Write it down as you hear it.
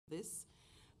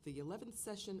the 11th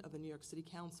session of the New York City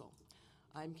Council.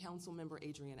 I'm Council Member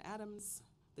Adrienne Adams,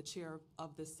 the chair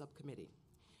of this subcommittee.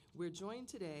 We're joined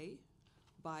today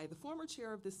by the former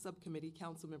chair of this subcommittee,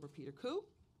 Councilmember Peter Koo,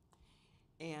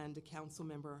 and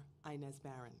Councilmember Inez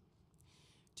Barron.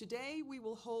 Today, we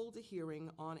will hold a hearing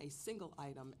on a single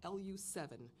item,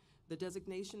 LU7, the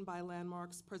designation by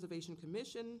Landmarks Preservation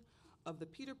Commission of the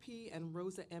Peter P. and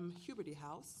Rosa M. Huberty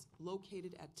House,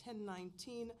 located at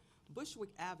 1019 Bushwick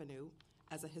Avenue,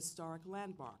 as a historic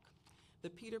landmark. The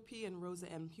Peter P. and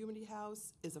Rosa M. Huberty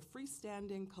House is a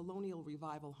freestanding colonial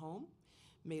revival home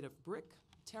made of brick,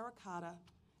 terracotta,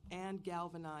 and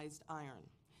galvanized iron.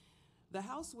 The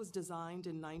house was designed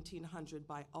in 1900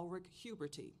 by Ulrich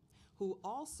Huberty, who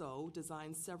also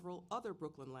designed several other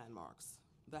Brooklyn landmarks.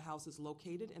 The house is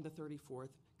located in the 34th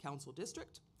Council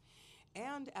District,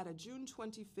 and at a June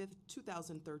 25,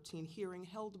 2013 hearing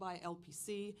held by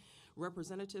LPC,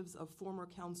 representatives of former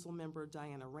council member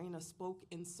Diana Reyna spoke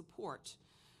in support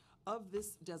of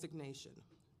this designation.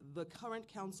 The current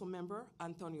council member,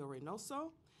 Antonio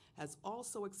Reynoso, has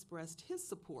also expressed his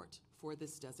support for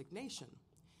this designation.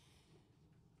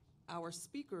 Our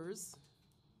speakers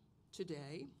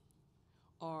today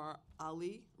are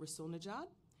Ali Rasulnajad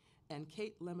and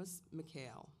Kate Lemus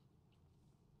McHale.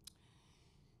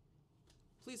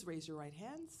 Please raise your right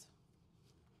hands.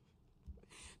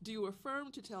 Do you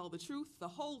affirm to tell the truth, the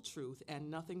whole truth,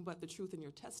 and nothing but the truth in your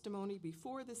testimony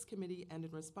before this committee and in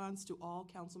response to all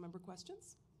council member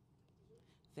questions?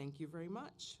 Thank you very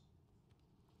much.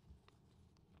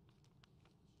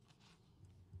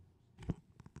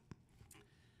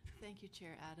 Thank you,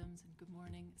 Chair Adams, and good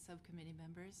morning, subcommittee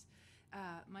members.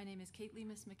 My name is Kate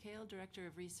Lemus McHale, Director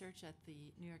of Research at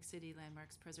the New York City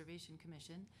Landmarks Preservation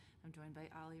Commission. I'm joined by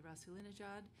Ali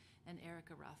Rasulnajad and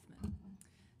Erica Rothman.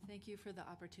 Thank you for the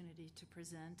opportunity to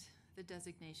present the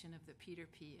designation of the Peter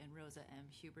P. and Rosa M.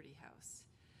 Huberty House.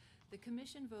 The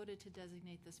Commission voted to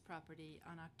designate this property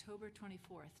on October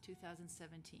 24th,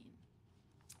 2017.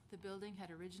 The building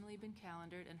had originally been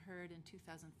calendared and heard in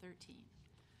 2013.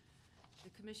 The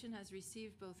Commission has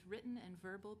received both written and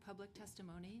verbal public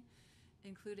testimony,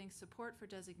 including support for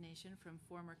designation from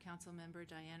former council member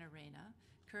Diana Reyna,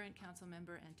 current council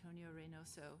member Antonio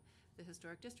Reynoso, the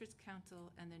Historic Districts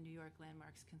Council, and the New York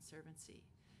Landmarks Conservancy.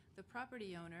 The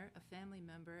property owner, a family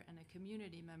member, and a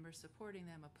community member supporting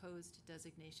them opposed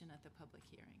designation at the public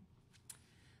hearing.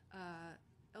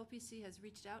 LPC has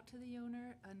reached out to the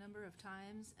owner a number of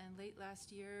times, and late last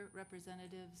year,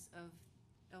 representatives of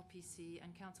LPC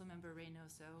and Councilmember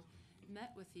Reynoso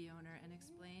met with the owner and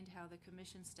explained how the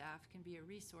commission staff can be a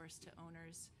resource to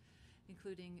owners,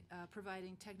 including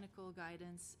providing technical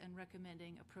guidance and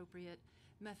recommending appropriate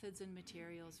methods and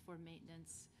materials for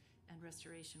maintenance and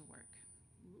restoration work.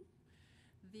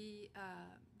 The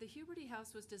Huberty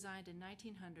House was designed in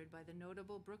 1900 by the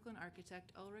notable Brooklyn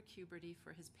architect Ulrich Huberty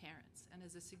for his parents, and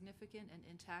is a significant and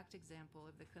intact example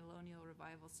of the colonial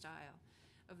revival style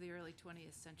of the early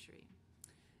 20th century.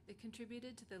 It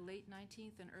contributed to the late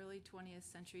 19th and early 20th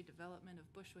century development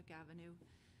of Bushwick Avenue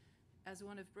as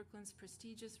one of Brooklyn's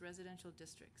prestigious residential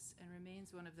districts, and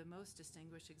remains one of the most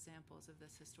distinguished examples of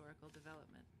this historical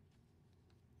development.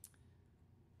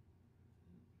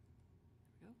 There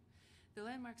we go. The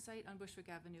landmark site on Bushwick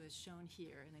Avenue is shown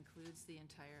here and includes the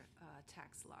entire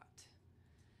tax lot.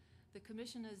 The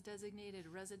Commission has designated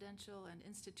residential and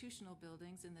institutional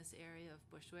buildings in this area of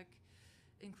Bushwick,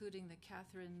 including the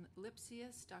Catherine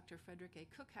Lipsius Dr. Frederick A.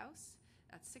 Cook House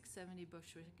at 670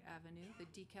 Bushwick Avenue, the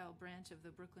DeKalb branch of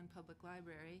the Brooklyn Public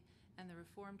Library, and the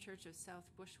Reformed Church of South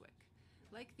Bushwick.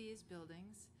 Like these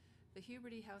buildings, the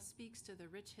Huberty House speaks to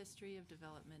the rich history of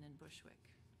development in Bushwick.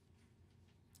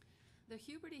 The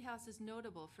Huberty House is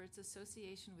notable for its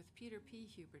association with Peter P.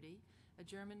 Huberty, a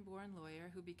German-born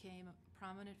lawyer who became a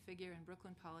prominent figure in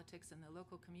Brooklyn politics and the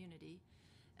local community,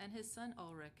 and his son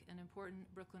Ulrich, an important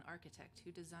Brooklyn architect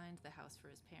who designed the house for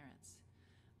his parents.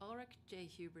 Ulrich J.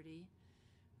 Huberty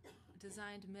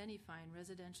designed many fine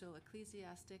residential,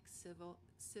 ecclesiastic,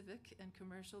 civic, and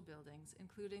commercial buildings,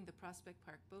 including the Prospect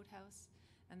Park Boathouse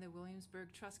and the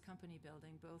Williamsburg Trust Company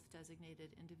building, both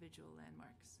designated individual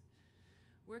landmarks.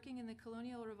 Working in the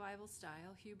colonial revival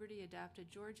style, Huberty adapted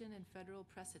Georgian and federal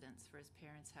precedents for his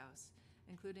parents' house,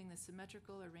 including the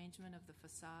symmetrical arrangement of the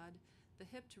facade, the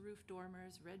hipped roof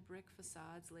dormers, red brick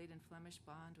facades laid in Flemish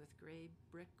bond with gray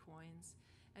brick coins,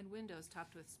 and windows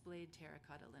topped with splayed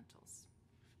terracotta lintels.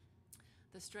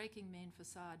 The striking main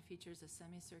facade features a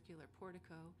semicircular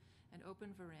portico, an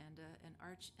open veranda, an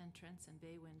arch entrance, and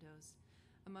bay windows.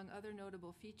 Among other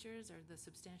notable features are the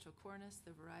substantial cornice,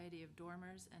 the variety of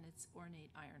dormers, and its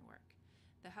ornate ironwork.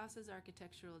 The house's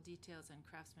architectural details and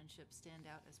craftsmanship stand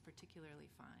out as particularly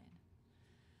fine.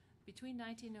 Between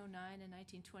 1909 and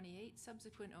 1928,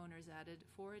 subsequent owners added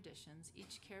 4 additions,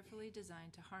 each carefully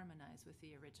designed to harmonize with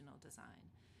the original design,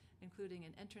 including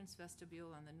an entrance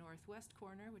vestibule on the northwest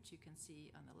corner, which you can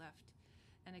see on the left,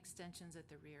 and extensions at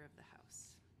the rear of the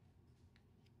house.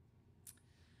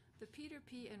 The Peter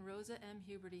P. and Rosa M.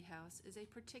 Huberty House is a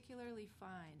particularly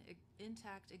fine,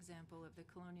 intact example of the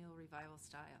colonial revival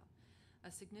style,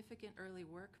 a significant early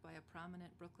work by a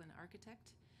prominent Brooklyn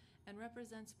architect, and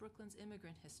represents Brooklyn's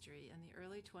immigrant history and the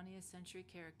early 20th century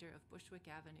character of Bushwick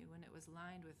Avenue when it was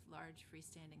lined with large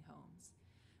freestanding homes.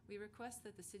 We request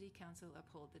that the City Council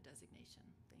uphold the designation.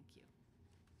 Thank you.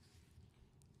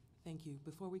 Thank you.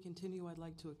 Before we continue, I'd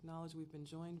like to acknowledge we've been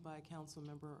joined by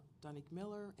Councilmember Donick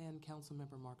Miller and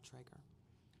Councilmember Mark Traeger.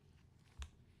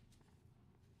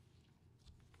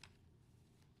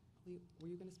 Were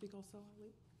you going to speak also,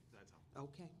 Ali? That's all.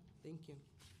 Okay, thank you.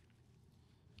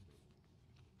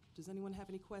 Does anyone have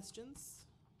any questions?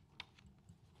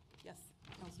 Yes,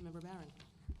 Councilmember Barron.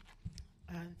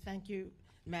 Thank you,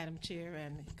 Madam Chair,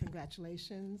 and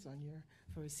congratulations on your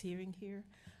first hearing here.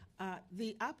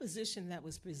 The opposition that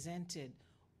was presented,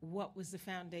 what was the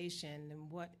foundation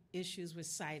and what issues were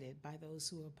cited by those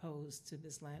who opposed to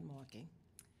this landmarking?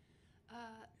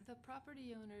 The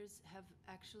property owners have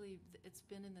actually, it's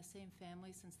been in the same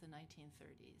family since the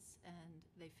 1930s, and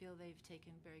they feel they've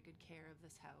taken very good care of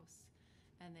this house,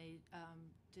 and they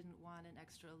didn't want an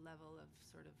extra level of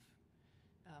sort of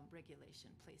regulation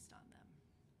placed on them.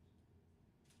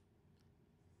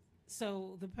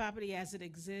 So the property as it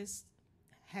exists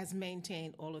has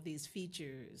maintained all of these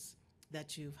features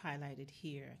that you've highlighted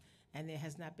here, and there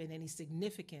has not been any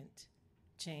significant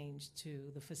change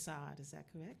to the facade, is that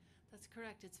correct? That's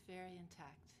correct. It's very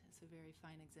intact. It's a very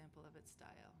fine example of its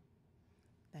style.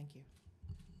 Thank you.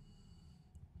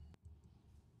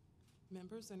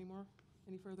 Members, any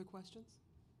further questions?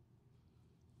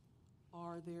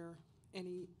 Are there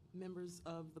any members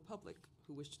of the public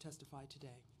who wish to testify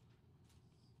today?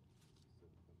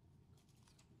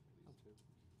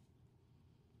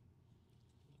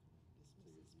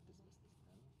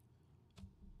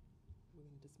 We're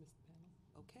going to dismiss the panel?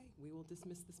 Okay, we will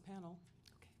dismiss this panel.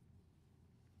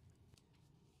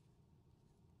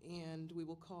 Okay. And we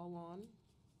will call on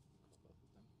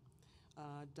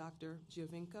Dr.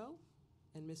 Giovinco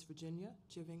and Miss Virginia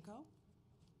Giovinco.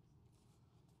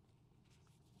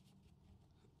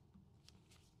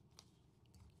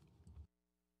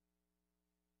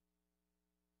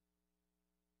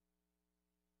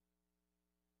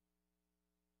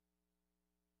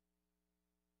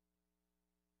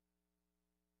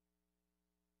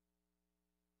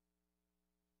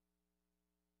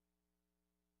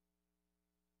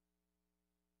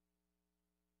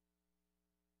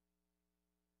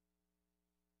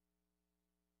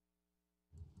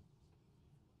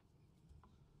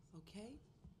 Okay.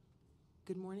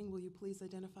 Good morning. Will you please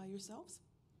identify yourselves?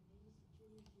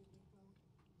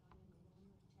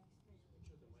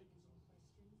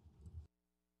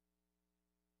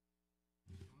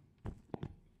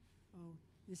 Oh,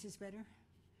 this is better?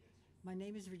 My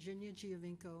name is Virginia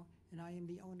Giovinco, and I am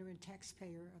the owner and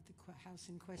taxpayer of the house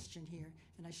in question here,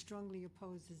 and I strongly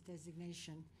oppose this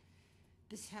designation.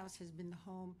 This house has been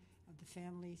the home of the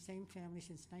family, same family,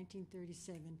 since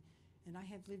 1937, and I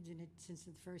have lived in it since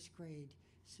the first grade.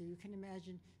 So you can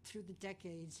imagine through the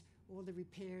decades, all the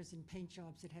repairs and paint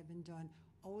jobs that have been done,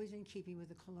 always in keeping with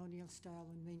the colonial style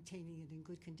and maintaining it in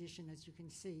good condition, as you can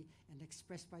see, and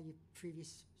expressed by your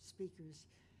previous speakers.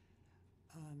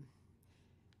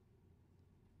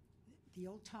 The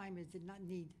old timers did not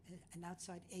need an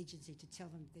outside agency to tell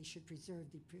them they should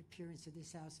preserve the appearance of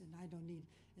this house, and I don't need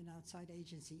an outside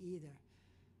agency either.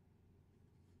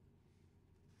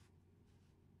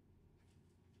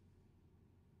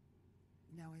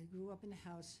 Now, I grew up in a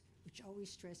house which always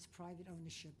stressed private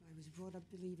ownership. I was brought up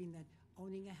believing that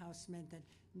owning a house meant that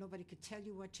nobody could tell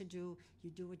you what to do,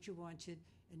 you do what you wanted,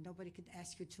 and nobody could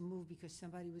ask you to move because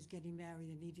somebody was getting married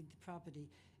and needed the property.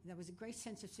 And there was a great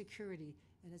sense of security,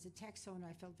 and as a tax owner,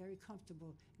 I felt very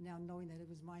comfortable now knowing that it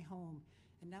was my home.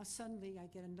 And now suddenly I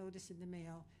get a notice in the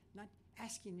mail, not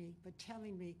asking me, but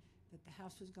telling me that the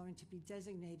house was going to be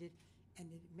designated,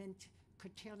 and it meant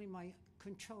curtailing my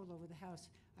control over the house.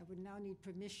 I would now need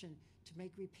permission to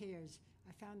make repairs.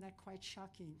 I found that quite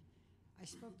shocking. I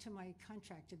spoke to my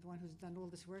contractor, the one who's done all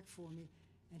this work for me,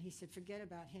 and he said, forget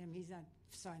about him. He's not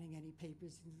signing any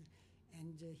papers.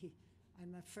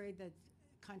 I'm afraid that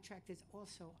contractors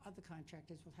also, other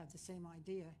contractors, will have the same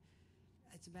idea.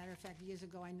 As a matter of fact, years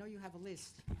ago, I know you have a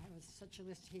list. I have such a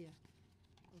list here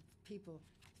of people,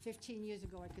 15 years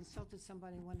ago, I consulted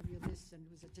somebody on one of your lists, and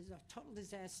it was a total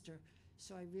disaster.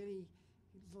 So I really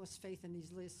lost faith in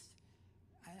these lists.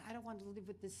 I don't want to live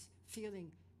with this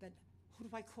feeling that, who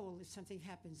do I call if something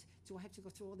happens? Do I have to go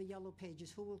through all the yellow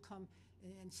pages? Who will come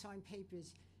and sign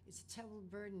papers? It's a terrible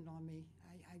burden on me.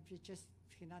 I just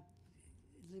cannot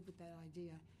live with that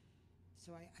idea.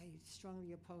 So I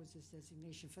strongly oppose this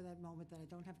designation for that moment that I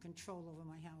don't have control over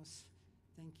my house.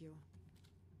 Thank you.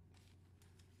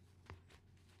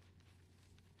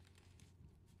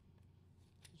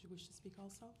 Did you wish to speak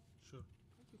also? Sure.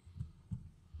 Thank you.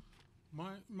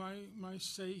 My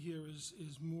say here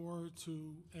is more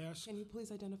to ask. Can you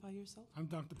please identify yourself? I'm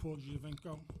Dr. Paul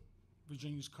Giovinco,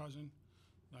 Virginia's cousin.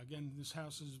 Again, this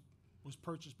house was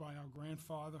purchased by our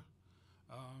grandfather.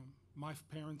 My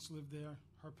parents lived there.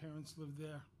 Her parents lived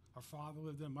there. Her father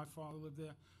lived there. My father lived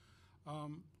there.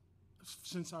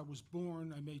 Since I was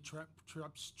born, I made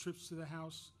trips to the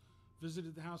house,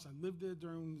 visited the house. I lived there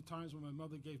during the times when my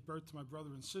mother gave birth to my brother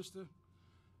and sister.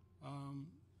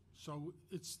 So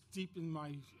it's deep in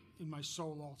my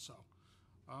soul also.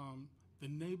 The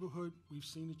neighborhood, we've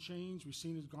seen it change. We've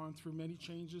seen it gone through many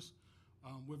changes.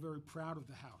 We're very proud of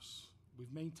the house.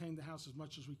 We've maintained the house as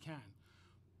much as we can.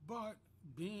 But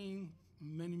being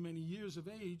many, many years of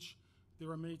age, there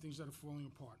are many things that are falling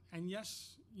apart. And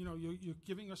yes, you're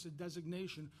giving us a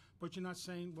designation, but you're not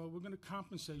saying, well, we're going to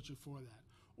compensate you for that,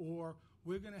 or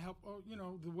we're going to help. Or,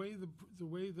 the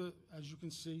way as you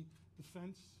can see, the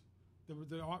fence,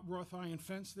 the wrought iron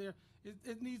fence there,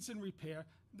 it needs in repair.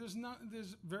 There's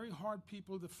very hard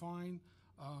people to find.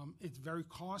 It's very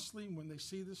costly when they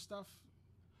see this stuff.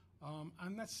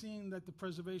 I'm not seeing that the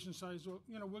preservation side is,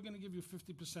 we're going to give you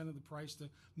 50% of the price to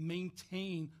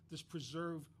maintain this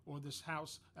preserve or this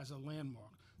house as a landmark.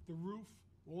 The roof,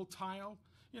 all tile,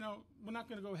 we're not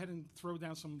going to go ahead and throw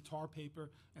down some tar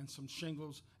paper and some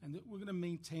shingles, and we're going to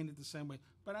maintain it the same way.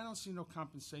 But I don't see no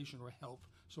compensation or help.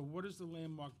 So what is the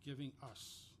landmark giving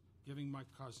us, giving my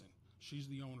cousin? She's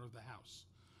the owner of the house.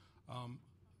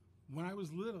 When I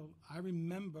was little, I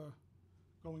remember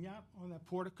going out on that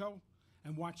portico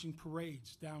and watching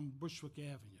parades down Bushwick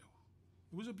Avenue.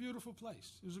 It was a beautiful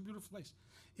place. It was a beautiful place.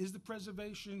 Is the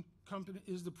Preservation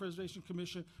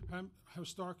Commission,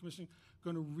 Historic Commission,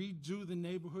 going to redo the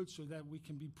neighborhood so that we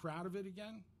can be proud of it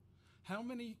again? How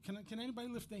many, can anybody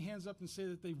lift their hands up and say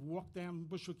that they've walked down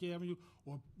Bushwick Avenue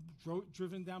or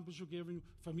driven down Bushwick Avenue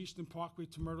from Eastern Parkway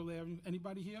to Myrtle Avenue?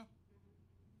 Anybody here?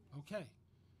 Okay.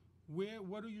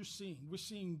 What are you seeing? We're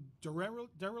seeing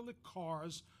derelict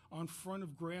cars on front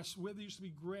of grass, where there used to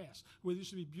be grass, where there used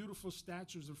to be beautiful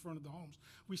statues in front of the homes.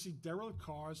 We see derelict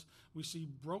cars, we see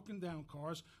broken down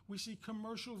cars, we see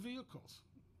commercial vehicles.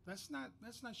 That's not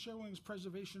showing us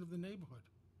preservation of the neighborhood.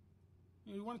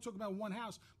 You want to talk about one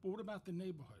house, but what about the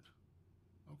neighborhood?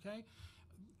 Okay?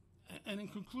 And in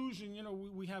conclusion,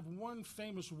 we have one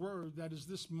famous word that is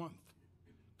this month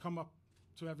come up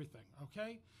to everything,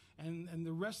 okay? And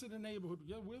the rest of the neighborhood,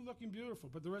 yeah, we're looking beautiful,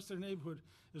 but the rest of the neighborhood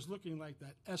is looking like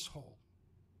that S-hole.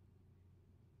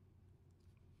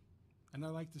 And I'd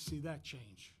like to see that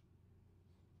change.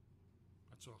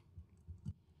 That's all.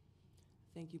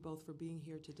 Thank you both for being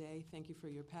here today. Thank you for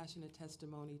your passionate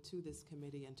testimony to this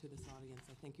committee and to this audience.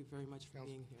 I thank you very much for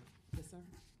being here. Yes, sir?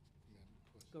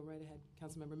 Go right ahead.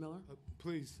 Councilmember Miller?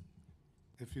 Please,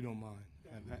 if you don't mind,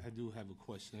 I do have a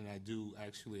question, and I do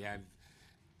actually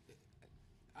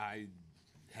I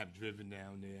have driven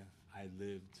down there. I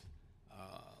lived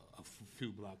a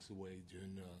few blocks away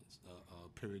during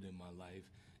a period in my life,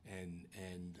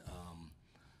 and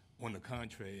on the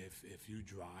contrary, if you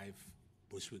drive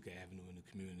Bushwick Avenue in the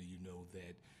community, you know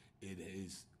that it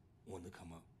is on the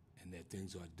come up, and that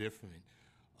things are different,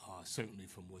 certainly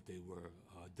from what they were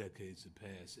decades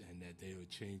past, and that they are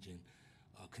changing,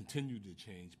 continue to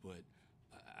change. But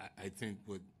I think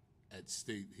what at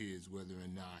stake here is whether or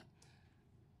not,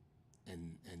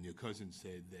 and your cousin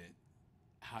said that,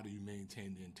 how do you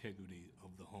maintain the integrity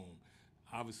of the home?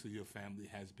 Obviously, your family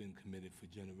has been committed for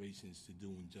generations to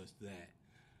doing just that.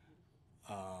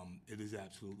 It is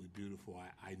absolutely beautiful.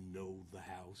 I know the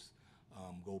house,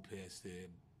 go past there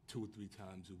 2 or 3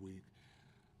 times a week.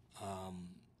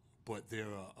 But there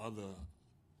are other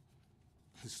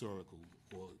historical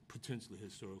or potentially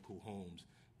historical homes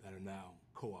that are now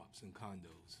co-ops and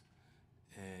condos.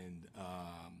 And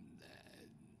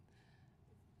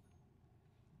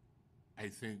I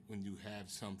think when you have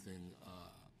something,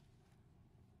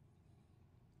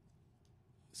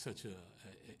 such a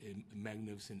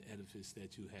magnificent edifice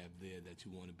that you have there, that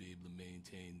you want to be able to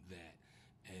maintain that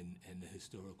and the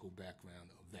historical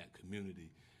background of that community.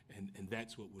 And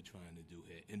that's what we're trying to do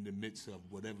here. In the midst of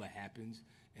whatever happens,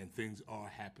 and things are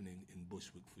happening in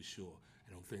Bushwick for sure.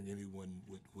 I don't think anyone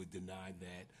would deny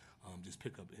that. Just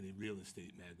pick up any real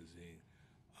estate magazine.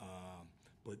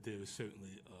 But there is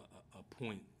certainly a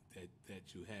point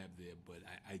that you have there. But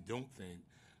I don't think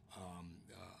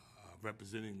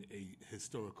representing a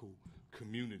historical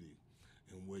community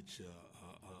in which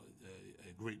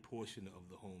a great portion of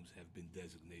the homes have been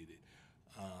designated,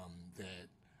 that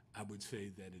I would say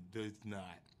that it does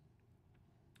not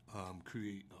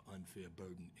create an unfair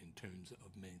burden in terms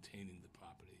of maintaining the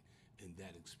property in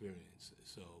that experience.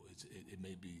 So it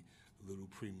may be a little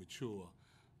premature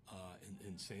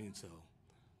in saying so,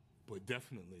 but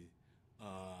definitely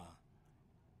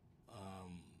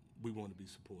we want to be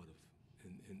supportive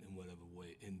in whatever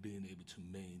way in being able to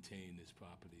maintain this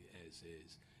property as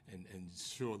is. And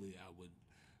surely I would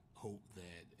hope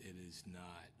that it is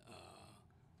not,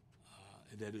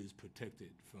 that it is protected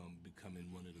from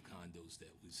becoming one of the condos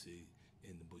that we see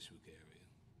in the Bushwick area.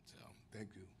 So, thank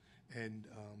you. And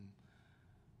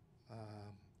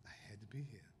I had to be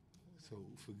here. So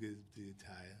forgive the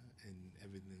attire and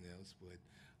everything else, but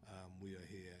we are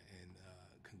here, and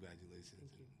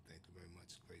congratulations. Thank you very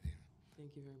much. Great hearing.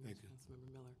 Thank you very much, Thank you.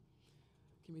 Councilmember Miller.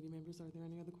 Committee members, are there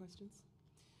any other questions?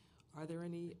 Are there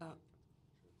any,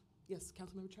 yes,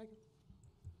 Councilmember Traeger?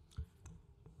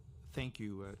 Thank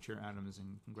you, Chair Adams,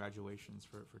 and congratulations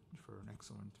for an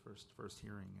excellent first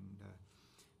hearing.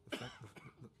 And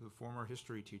the former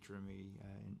history teacher in me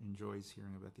enjoys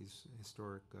hearing about these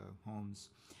historic homes.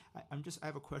 I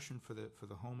have a question for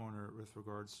the homeowner with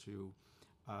regards to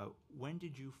when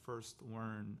did you first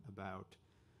learn about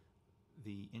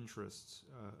the interests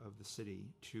of the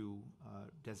city to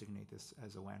designate this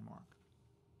as a landmark?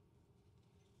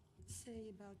 Say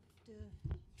about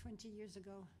 20 years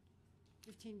ago,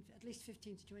 at least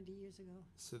 15 to 20 years ago.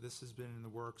 So this has been in the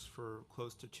works for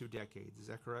close to 2 decades, is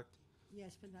that correct?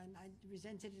 Yes, but I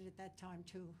resented it at that time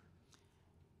too.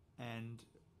 And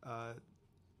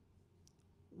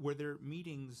were there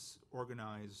meetings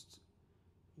organized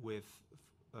with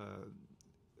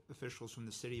officials from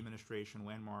the city administration,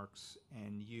 landmarks,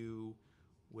 and you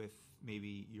with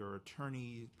maybe your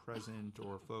attorney present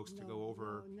or folks to go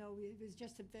over? No, it was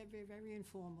just a very, very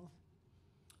informal.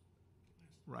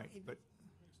 Right, but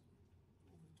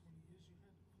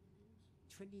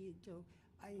 20 years ago.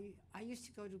 I used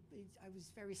to go to, I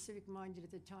was very civic-minded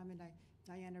at the time, and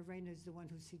Diana Rayner is the one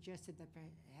who suggested that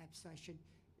perhaps I should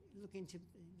look into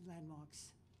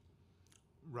landmarks.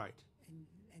 right.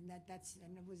 And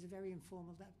it was very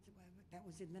informal. That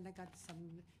was it. And then I got some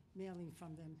mailing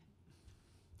from them.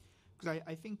 Because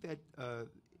I think that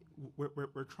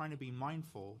we're trying to be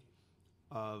mindful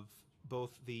of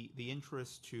both the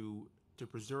interest to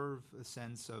preserve a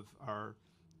sense of our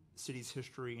city's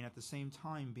history, and at the same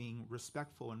time being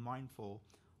respectful and mindful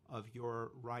of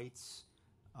your rights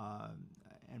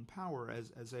and power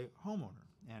as a homeowner.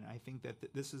 And I think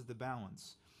that this is the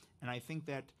balance. And I think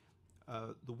that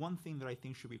the one thing that I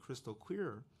think should be crystal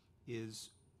clear is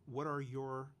what are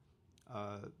your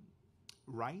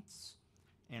rights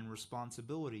and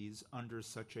responsibilities under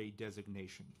such a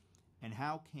designation, and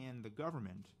how can the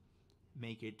government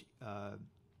make it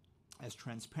as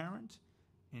transparent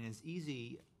and as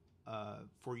easy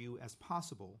for you as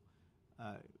possible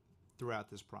throughout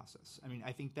this process. I mean,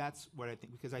 I think that's what I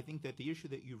think, because I think that the issue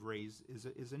that you've raised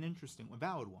is an interesting, a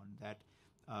valid one, that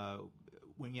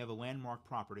when you have a landmark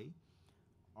property,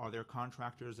 are there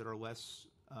contractors that are less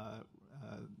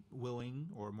willing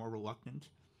or more reluctant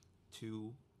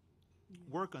to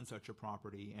work on such a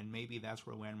property? And maybe that's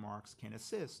where landmarks can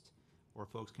assist, or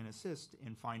folks can assist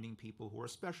in finding people who are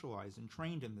specialized and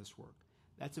trained in this work.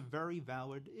 That's a very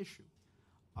valid issue.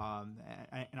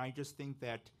 And I just think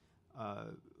that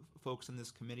folks in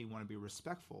this committee want to be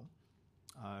respectful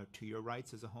to your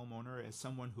rights as a homeowner, as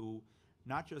someone who,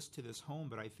 not just to this home,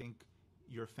 but I think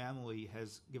your family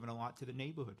has given a lot to the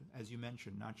neighborhood, as you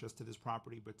mentioned, not just to this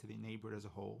property, but to the neighborhood as a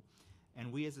whole.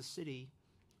 And we as a city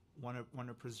want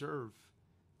to preserve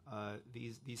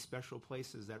these special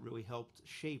places that really helped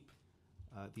shape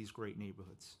these great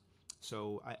neighborhoods.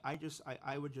 So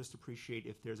I would just appreciate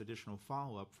if there's additional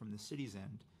follow-up from the city's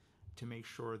end to make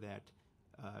sure that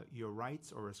your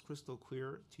rights are as crystal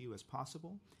clear to you as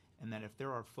possible, and that if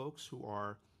there are folks who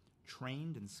are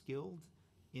trained and skilled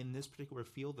in this particular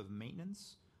field of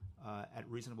maintenance at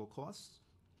reasonable costs,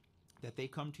 that they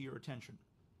come to your attention.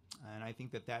 And I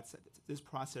think that this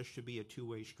process should be a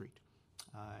two-way street.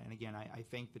 And again, I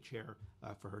thank the chair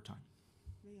for her time.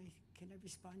 Can I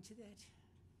respond to that?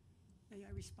 May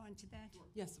I respond to that?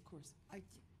 Yes, of course.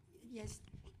 Yes,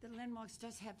 The landmarks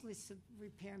does have lists of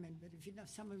repairmen, but if you know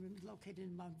someone located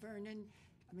in Mount Vernon,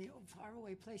 I mean,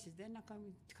 faraway places, they're not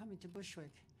going to come into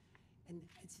Bushwick. And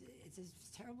it's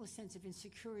a terrible sense of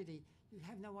insecurity. You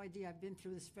have no idea. I've been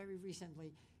through this very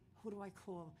recently. Who do I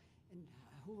call? And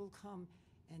who will come?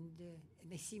 And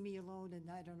they see me alone, and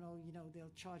I don't know,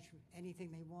 they'll charge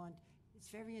anything they want. It's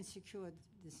very insecure.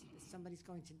 Somebody's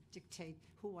going to dictate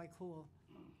who I call.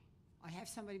 I have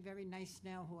somebody very nice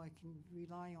now who I can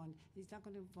rely on. He's not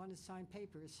going to want to sign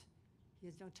papers. He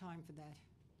has no time for that.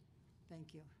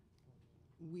 Thank you.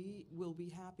 We will be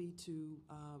happy to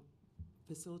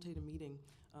facilitate a meeting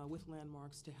with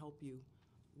Landmarks to help you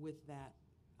with that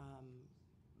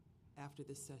after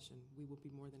this session. We will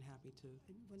be more than happy to.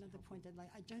 And one other point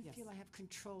I don't Yes. feel I have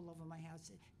control over my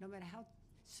house. No matter how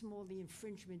small the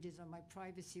infringement is on my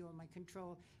privacy or my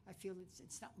control, I feel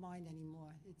it's not mine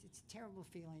anymore. It's a terrible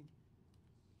feeling.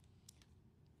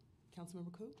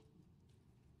 Councilmember Koo?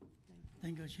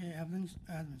 Thank you, Chair Adams.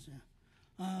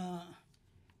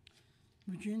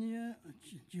 Virginia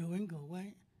Joenko,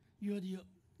 right? You're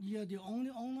the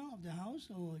only owner of the house,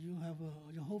 or you have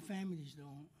your whole family is the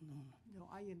owner? No,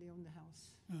 I own the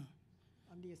house.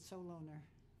 I'm the sole owner.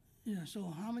 Yeah.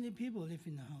 So how many people live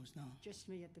in the house now? Just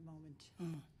me at the moment.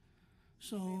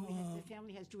 So The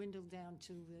family has dwindled down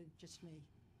to just me.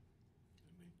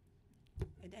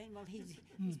 And well, he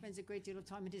spends a great deal of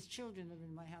time, and his children are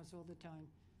in my house all the time.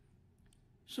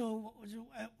 So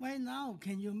right now,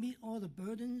 can you meet all the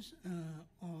burdens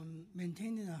on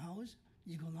maintaining a house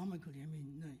economically? I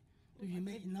mean, do you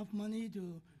make enough money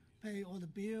to pay all the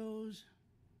bills?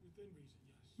 Within reason,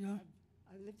 yes. Yeah.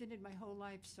 I've lived in it my whole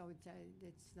life, so it's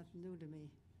nothing new to me.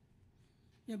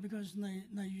 Yeah, because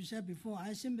like you said before,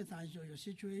 I sympathize with your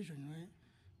situation, right?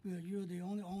 Because you're the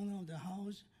only owner of the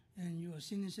house and you're a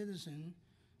senior citizen,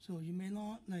 so you may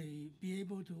not be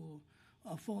able to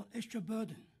afford extra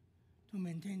burden to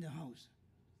maintain the house.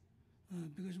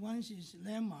 Because once it's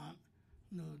landmark,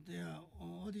 there are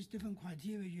all these different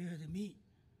criteria you have to meet.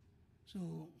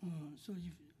 So, so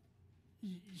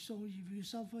if you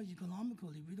suffer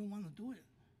economically, we don't want to do it.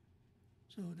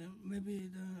 So then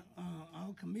maybe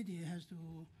our committee has to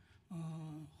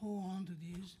hold on to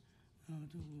this.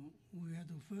 We have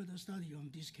to further study on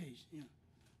this case. Yeah,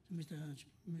 so Mr.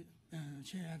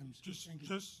 Chair Adams. Thank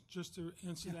you. Just to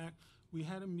answer that, we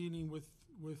had a meeting with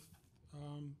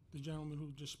the gentleman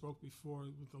who just spoke before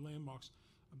with the landmarks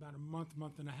about a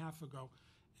month and a half ago,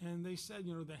 and they said,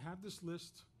 they have this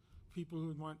list, people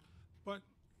who want, but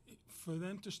for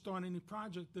them to start any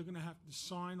project, they're going to have to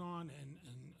sign on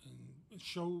and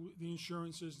show the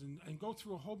insurances and go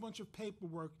through a whole bunch of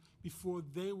paperwork before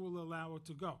they will allow it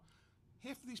to go.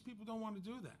 Half of these people don't want to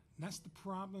do that. And that's the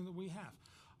problem that we have.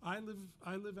 I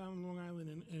live out in Long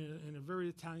Island in a very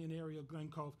Italian area, Glen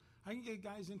Cove. I can get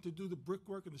guys in to do the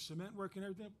brickwork and the cement work and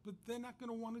everything, but they're not going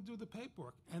to want to do the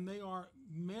paperwork. And they are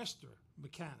master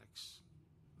mechanics,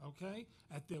 okay,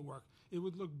 at their work. It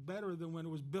would look better than when it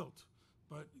was built.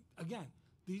 But again,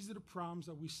 these are the problems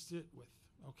that we sit with,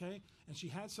 okay? And she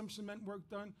had some cement work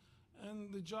done,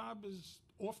 and the job is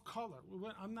off color.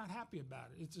 I'm not happy about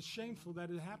it. It's shameful that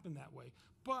it happened that way.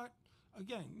 But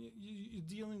again, you're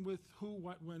dealing with who,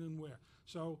 what, when, and where.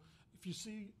 So if you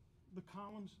see the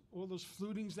columns, all those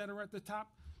flutings that are at the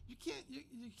top, you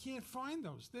can't find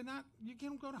those. They're not. You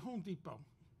can't go to Home Depot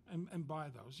and buy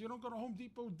those. You don't go to Home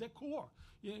Depot decor.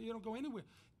 You don't go anywhere.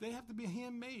 They have to be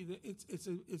handmade. It's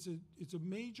a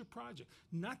major project.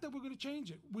 Not that we're going to change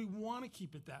it. We want to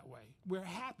keep it that way. We're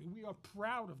happy. We are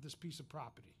proud of this piece of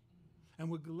property, and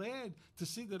we're glad to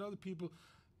see that other people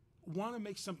want to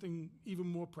make something even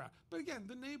more proud. But again,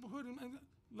 the neighborhood, and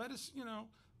let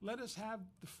us have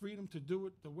the freedom to do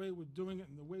it the way we're doing it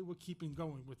and the way we're keeping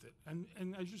going with it.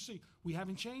 And as you see, we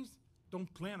haven't changed.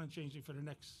 Don't plan on changing for the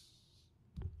next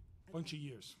bunch of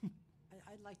years.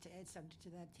 I'd like to add something to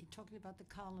that. He talking about the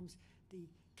columns, the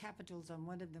capitals on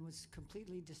one of them was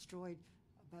completely destroyed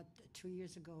about 2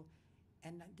 years ago.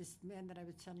 And this man that I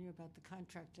was telling you about, the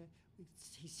contractor,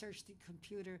 he searched the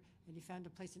computer and he found a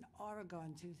place in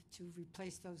Oregon to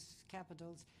replace those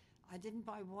capitals. I didn't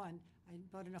buy one. I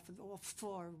bought enough of all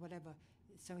four or whatever.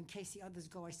 So in case the others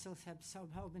go, I still have some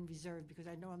home in reserve because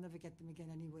I know I'll never get them again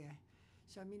anywhere.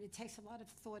 So, I mean, it takes a lot of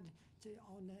thought to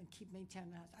own and keep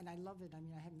maintaining the house. And I love it. I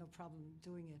mean, I have no problem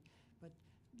doing it. But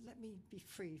let me be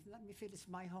free. Let me feel it's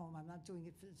my home. I'm not doing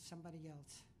it for somebody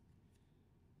else.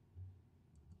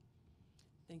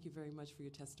 Thank you very much for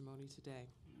your testimony today.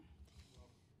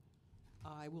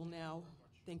 I will now,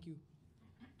 thank you.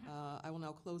 I will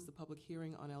now close the public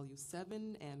hearing on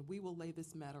LU7, and we will lay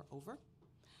this matter over.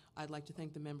 I'd like to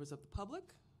thank the members of the public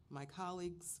my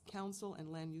colleagues, council,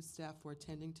 and land use staff for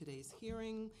attending today's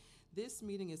hearing. This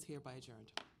meeting is hereby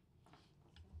adjourned.